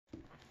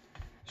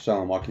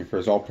Shalom, walking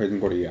first. All praise and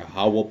glory to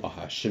YAHAWAH,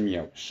 Bahashim,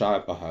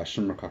 Yahushai,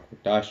 Bahashim,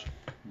 Rakakwadash,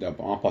 the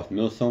Bahampas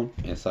Millstone,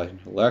 and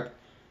Sergeant Elect.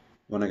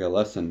 When I got a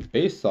lesson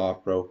based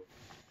off, bro,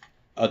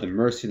 of the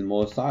mercy of the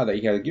Most High that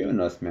He has given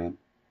us, man.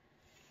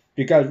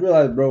 Because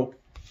realize, bro,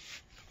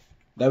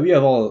 that we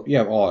have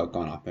all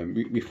gone off, man.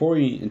 Before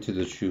we into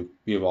the truth,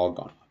 we have all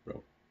gone off,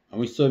 bro,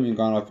 and we still haven't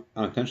gone off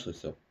unintentionally.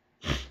 So,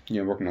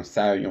 working on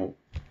Saturday,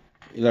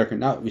 like or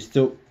not,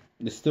 the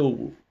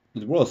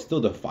world is still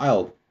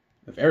defiled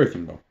of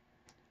everything, bro.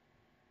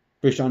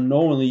 Which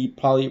unknowingly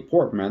probably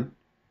pork, man.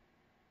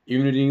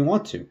 Even if you didn't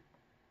want to.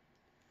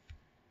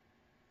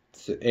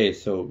 So I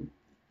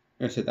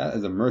said that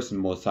is a mercy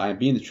of the Most High. And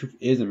being the truth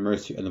is a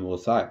mercy of the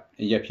Most High.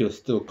 And yet people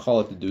still call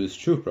it to do this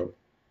truth, bro.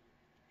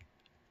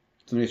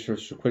 So next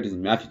verse quick is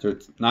in Matthew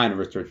 9,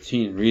 verse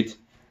 13 reads,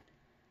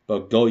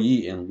 "But go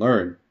ye and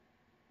learn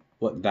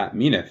what that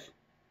meaneth.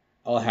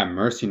 I'll have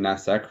mercy and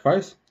not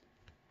sacrifice.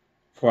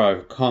 For I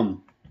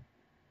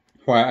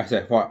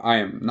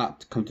am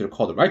not come to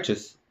call the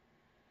righteous,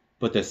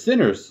 but the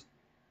sinners,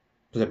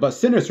 but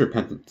sinners to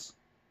repentance."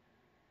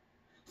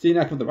 See,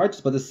 not from the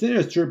righteous, but the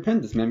sinners to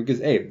repentance, man. Because,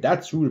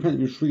 that's true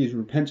repentance. True is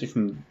repenting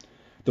from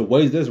the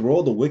ways of this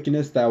world, the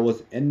wickedness that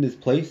was in this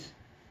place,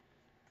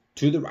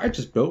 to the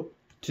righteous, bro.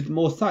 To the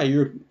Most High.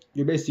 You're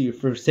basically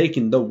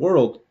forsaking the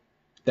world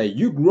that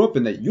you grew up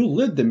in, that you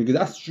lived in. Because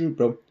that's true,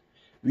 bro.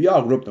 We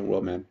all grew up in the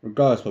world, man.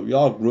 Regardless, but we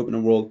all grew up in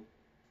the world.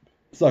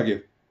 It's like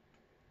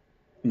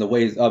in the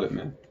ways of it,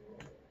 man.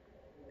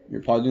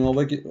 You're probably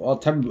doing all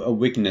type of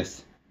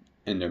wickedness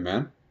in there,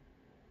 man.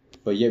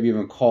 But yet we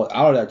even called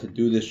out of that to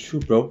do this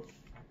truth, bro.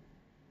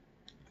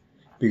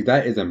 Because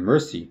that is a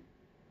mercy,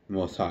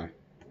 Most High.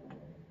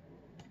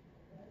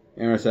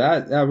 And so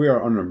that we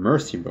are under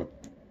mercy, bro.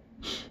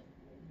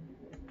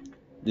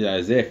 Yeah,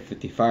 Isaiah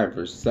 55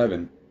 verse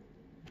 7.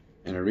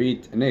 And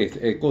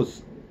it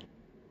goes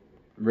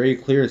very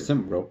clear and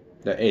simple, bro.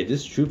 That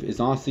this truth is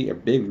honestly a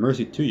big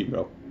mercy to you,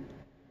 bro.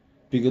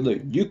 Because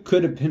look, you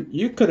could have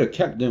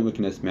kept doing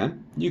wickedness,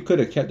 man. You could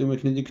have kept doing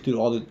wickedness. You could do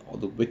all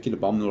the wicked,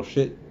 abominable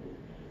shit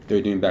they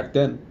were doing back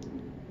then,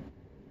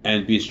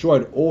 and be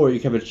destroyed, or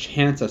you could have a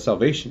chance at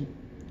salvation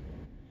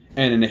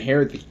and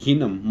inherit the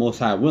kingdom. Most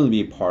High will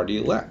be part of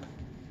the elect.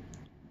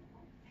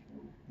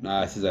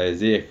 Now this is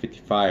Isaiah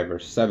 55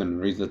 verse 7.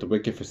 Reads, "Let the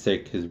wicked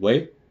forsake his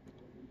way,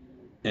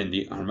 and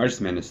the unrighteous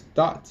man his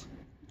thoughts,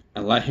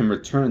 and let him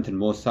return to the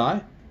Most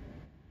High,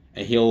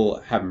 and He'll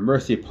have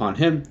mercy upon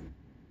him,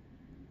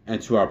 and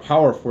to our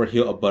power, for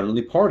He'll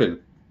abundantly pardon."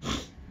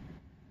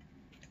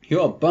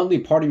 He'll abundantly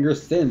pardon your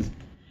sins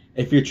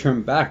if you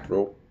turn back,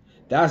 bro.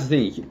 That's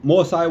the thing.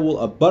 Most High will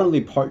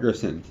abundantly pardon your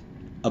sins.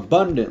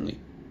 Abundantly.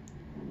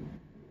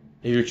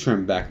 If you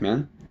turn back,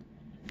 man.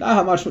 That's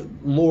how much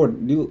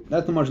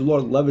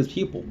Lord loves His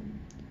people.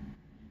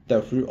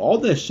 That through all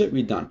the shit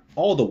we've done,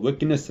 all the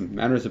wickedness and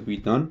manners that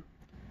we've done,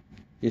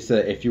 He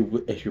said, if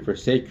you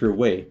forsake your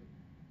way,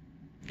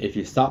 if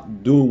you stop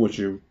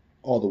doing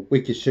all the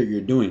wicked shit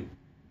you're doing,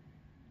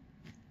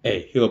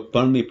 He'll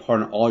abundantly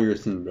pardon all your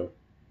sins, bro.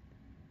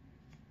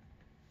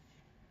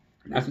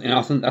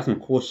 That's some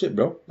cool shit,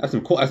 bro. That's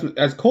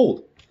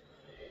cold.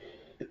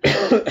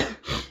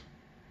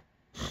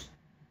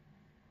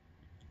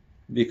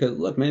 Because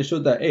look, man, it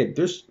shows that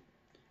there's,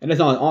 and it's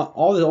not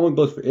all this only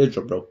goes for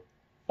Israel, bro.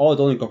 All this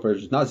only goes for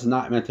Israel. It's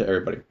not meant to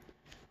everybody.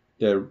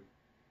 The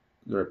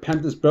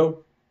repentance,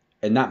 bro,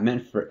 is not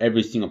meant for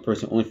every single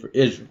person. Only for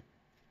Israel.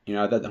 You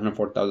know that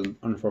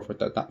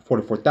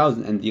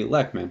 144,000 and the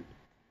elect, man.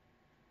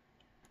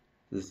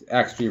 This is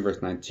Acts 3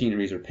 verse 19. It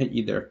reads, "Repent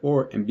ye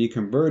therefore and be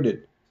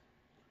converted,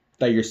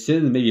 that your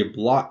sins may be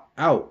blot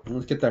out." And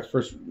let's get that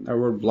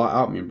word blot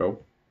out, man,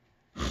 bro.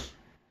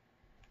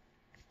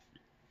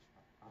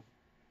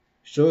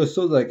 So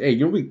like,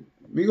 we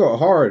go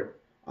hard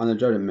on the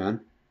judgment,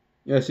 man.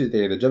 See,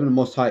 the judgment of the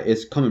Most High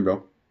is coming,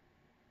 bro.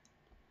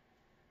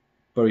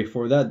 But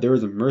before that, there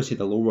is a mercy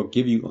the Lord will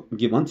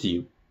give unto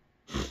you.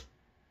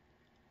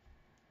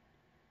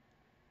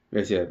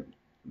 See,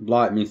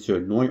 blot means to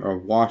anoint or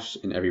wash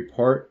in every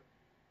part,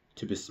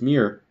 to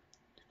besmear,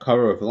 to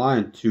cover with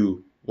lime,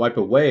 to wipe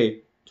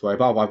away, to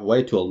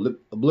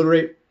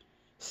obliterate,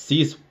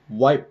 cease,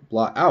 wipe,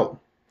 blot out.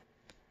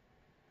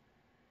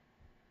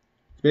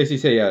 Basically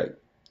say,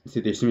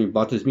 there's something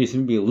blot to me,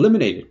 something be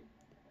eliminated.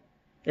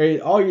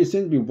 All your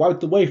sins be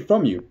wiped away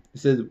from you. It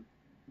says,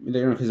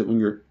 because when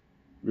you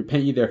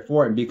repent ye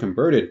therefore and be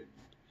converted,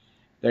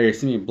 that your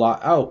sin be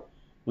blot out,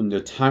 when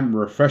the time of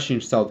refreshing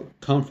shall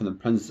come from the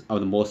presence of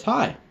the Most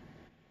High.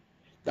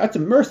 That's a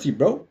mercy,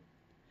 bro.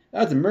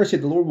 That's a mercy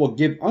that the Lord will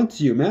give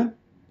unto you, man.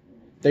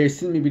 That your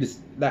sin may be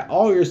that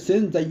all your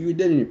sins that you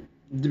did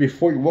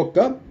before you woke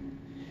up,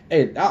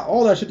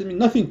 all that shit mean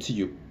nothing to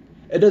you.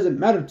 It doesn't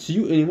matter to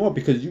you anymore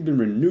because you've been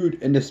renewed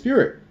in the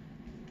Spirit.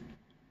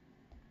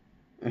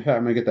 In fact,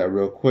 I'm gonna get that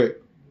real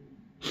quick.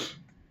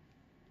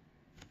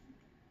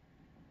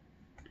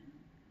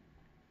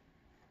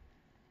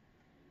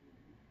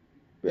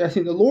 But I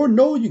think the Lord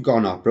knows you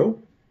gone off, bro.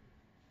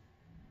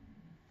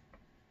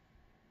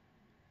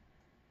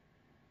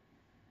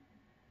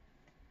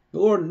 The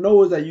Lord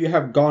knows that you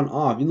have gone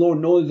off. The Lord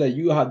knows that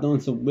you have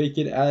done some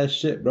wicked ass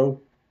shit, bro.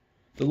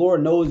 The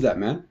Lord knows that,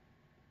 man.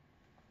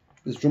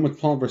 This is Romans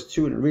 12 verse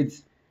 2, and it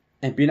reads,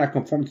 "And be not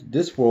conformed to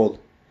this world,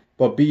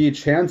 but be ye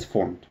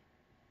transformed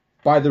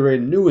by the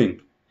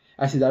renewing."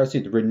 Actually, that would say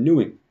the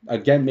renewing,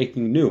 again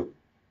making new.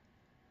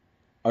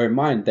 I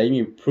remind that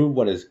you may prove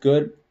what is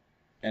good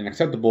and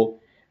acceptable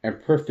and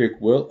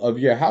perfect will of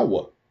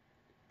YAHAWAH.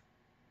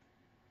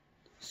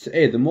 So,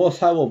 hey, the Most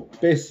High will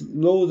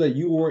know that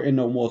you were in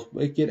the most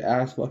wicked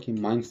ass fucking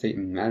mind state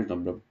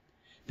imaginable,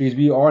 because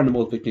we are in the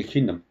most wicked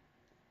kingdom.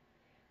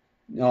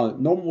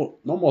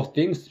 Normal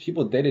things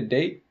people day to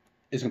day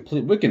is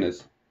complete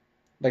wickedness,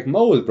 like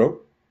Moses,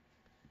 bro.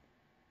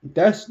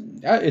 That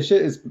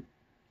shit is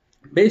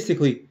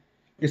basically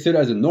considered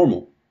as a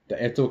normal.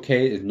 That it's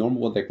okay, it's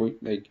normal.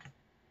 Like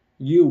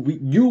you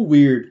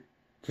weird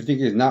for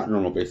thinking it's not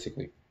normal,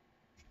 basically.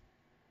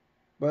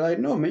 But like,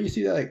 no, man, you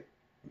see that like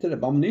it's an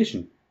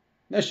abomination.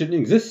 That shouldn't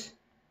exist.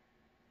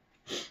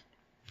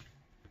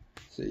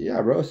 So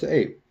yeah, bro. So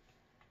hey,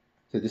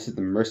 so this is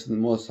the mercy of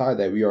the Most High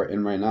that we are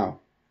in right now.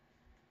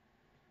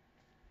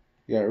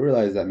 You gotta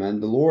realize that, man.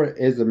 The Lord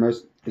is a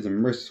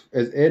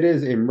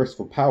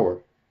merciful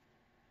power.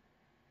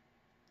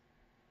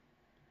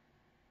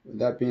 With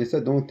that being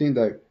said, don't think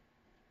that.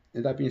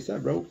 With that being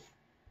said, bro,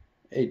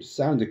 hey, it's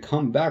time to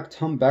come back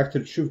to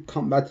the truth,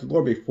 come back to the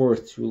Lord before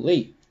it's too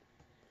late.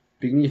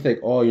 Because you think,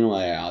 oh, you know,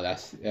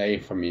 that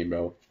ain't for me,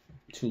 bro.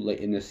 Too late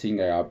in this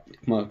thing, I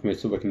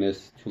commit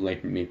wickedness. Too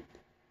late for me.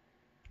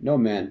 No,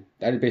 man,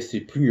 that is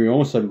basically putting your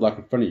own stumbling block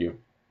in front of you.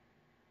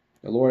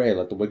 The Lord, hey,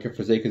 let the wicked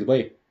forsake his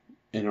way,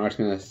 and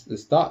understand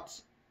his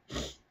thoughts.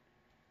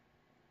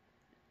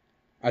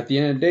 At the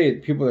end of the day,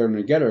 the people that are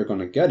gonna get it are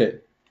gonna get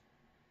it.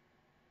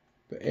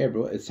 But hey,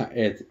 bro, it's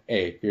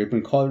hey, you've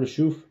been called to the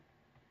truth.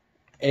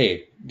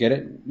 Hey, get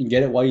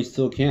it while you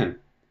still can,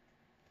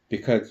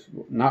 because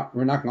we're not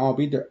gonna all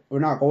be there. We're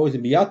not always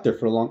gonna be out there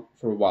for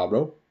a while,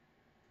 bro.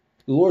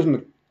 The Lord's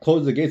gonna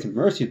close the gates of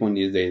mercy one of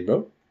these days,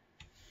 bro.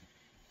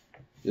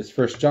 This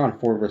 1 John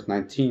 4 verse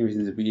 19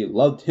 reasons that we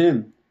loved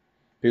him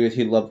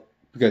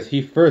because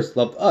he first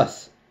loved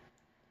us.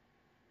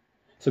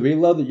 So we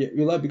love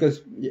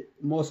because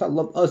Most High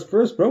loved us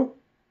first, bro.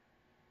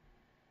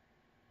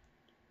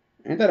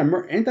 Ain't that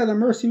a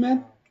mercy,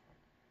 man?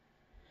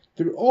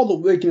 Through all the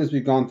wickedness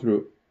we've gone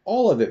through,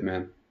 all of it,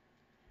 man,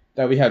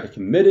 that we have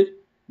committed,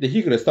 that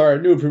he could have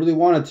started new if he really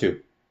wanted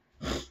to.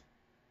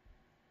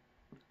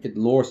 If the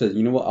Lord says,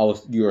 you know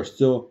what, you are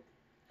still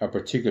a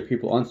particular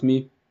people unto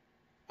me,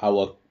 I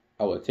will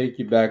take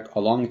you back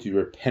along with you,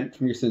 repent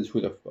from your sins,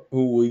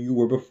 who you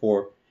were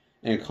before,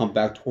 and come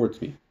back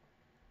towards me.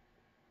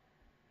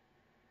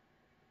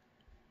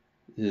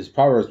 This is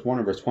Proverbs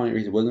 1 verse 20. It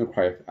reads, "Wisdom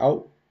cry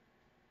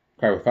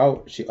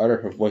without, she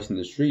uttered her voice in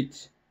the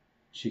streets.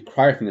 She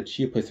cried from the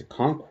chief place of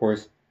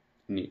concourse,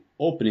 in the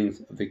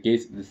openings of the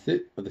gates of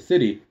the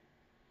city.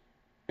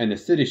 And the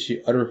city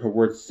she uttered her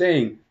words,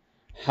 saying,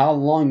 How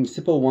long, you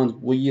simple ones,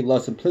 will ye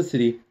love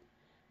simplicity?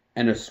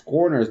 And the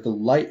scorners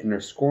delight in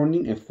their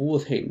scorning, and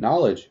fools hate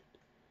knowledge.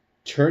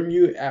 Turn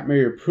you at my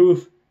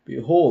reproof.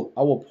 Behold,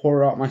 I will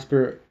pour out my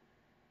spirit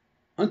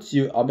unto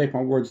you. I'll make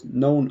my words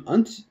known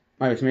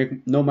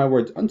my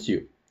words unto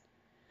you."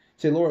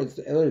 Say, Lord,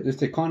 it's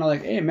kind of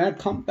like, hey, man,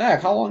 come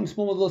back. How long is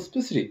small with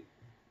simplicity?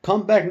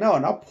 Come back now,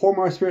 and I'll pour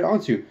my spirit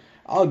onto you.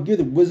 I'll give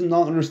the wisdom,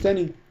 knowledge, and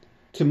understanding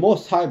to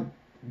Most High.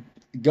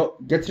 Get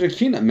to the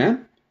kingdom,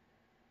 man.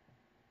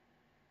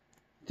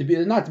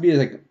 Not to be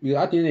like, at the end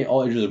of the day,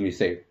 all Israel will be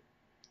saved.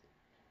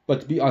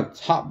 But to be on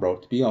top, bro.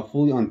 To be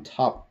fully on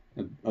top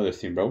of this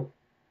thing, bro.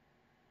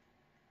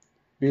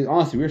 Because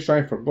honestly, we're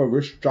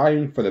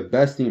striving for the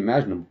best thing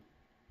imaginable.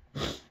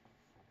 If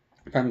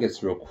I can get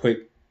this real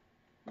quick.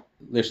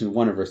 Galatians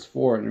 1 verse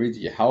 4, and it reads,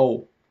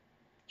 "Yahawah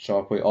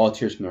shall wipe away all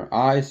tears from their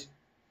eyes,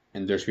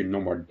 and there shall be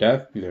no more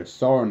death, neither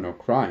sorrow nor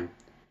crying.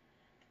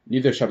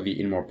 Neither shall there be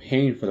any more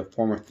pain, for the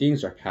former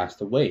things are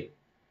passed away."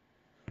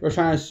 What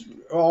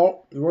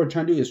we're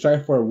trying to do is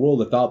strive for a world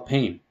without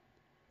pain,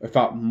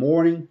 without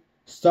mourning,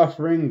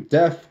 suffering,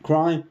 death,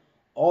 crying.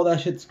 All that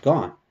shit's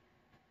gone.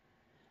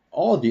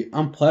 All the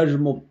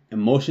unpleasurable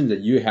emotions that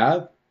you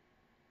have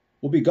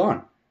will be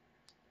gone.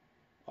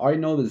 All you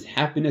know is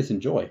happiness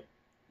and joy.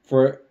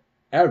 Forever,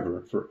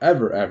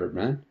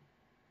 man.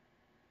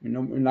 We're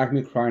not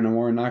gonna be crying no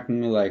more. We're not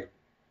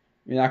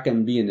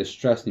gonna be in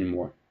distress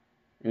anymore.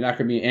 We're not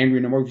gonna be angry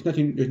no more.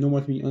 There's no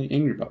more to be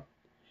angry about.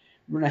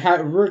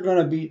 We're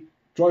gonna be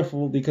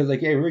joyful because,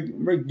 like, yeah,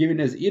 we're giving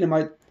this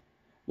Edomite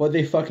what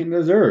they fucking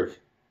deserve.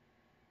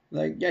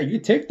 Like, yeah, you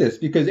take this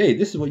because, hey,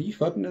 this is what you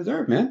fucking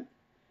deserve, man.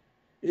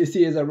 You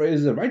see, it's a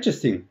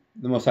righteous thing.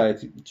 The Most High. In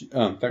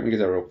fact, let me get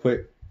that real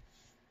quick.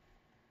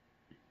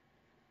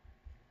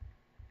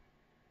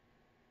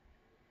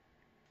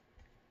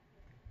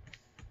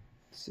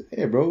 So,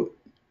 hey, bro,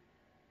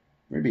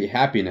 we're gonna be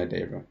happy in that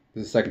day, bro.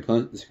 This is Second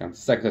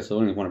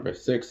Thessalonians 1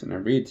 verse 6, and it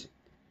reads,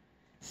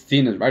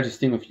 "Seeing the righteous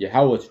thing of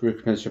YAHAWAH to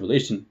recompense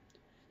tribulation,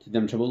 to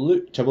them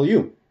trouble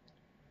you."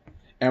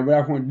 And what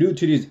I'm going to do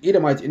to these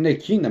Edomites in their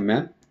kingdom,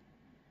 man,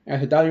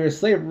 After 1,000 years of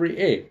slavery,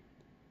 hey,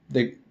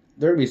 they're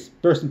gonna be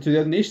dispersed into the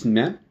other nations,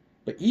 man.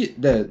 But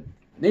the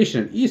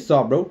nation of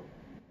Esau, bro,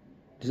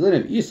 the land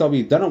of Esau will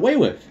be done away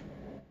with.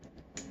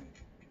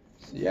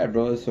 So yeah,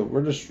 bro. So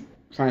we're just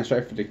trying to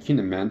strive for the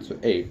kingdom, man. So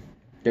hey,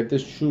 get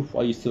this truth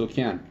while you still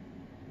can.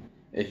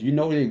 If you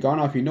know that you've gone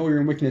off, you know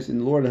you're in wickedness,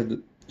 and the Lord has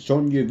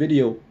shown you a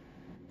video,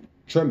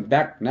 turn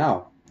back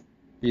now.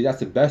 Because that's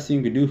the best thing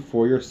you can do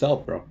for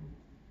yourself, bro.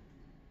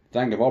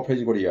 Thank you. All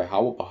praise go to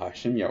YAHAWAH,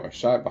 Bahashim, Yahweh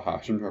Shai,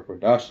 Bahashim,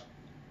 Rakodash.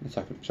 Let's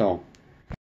have a shalom.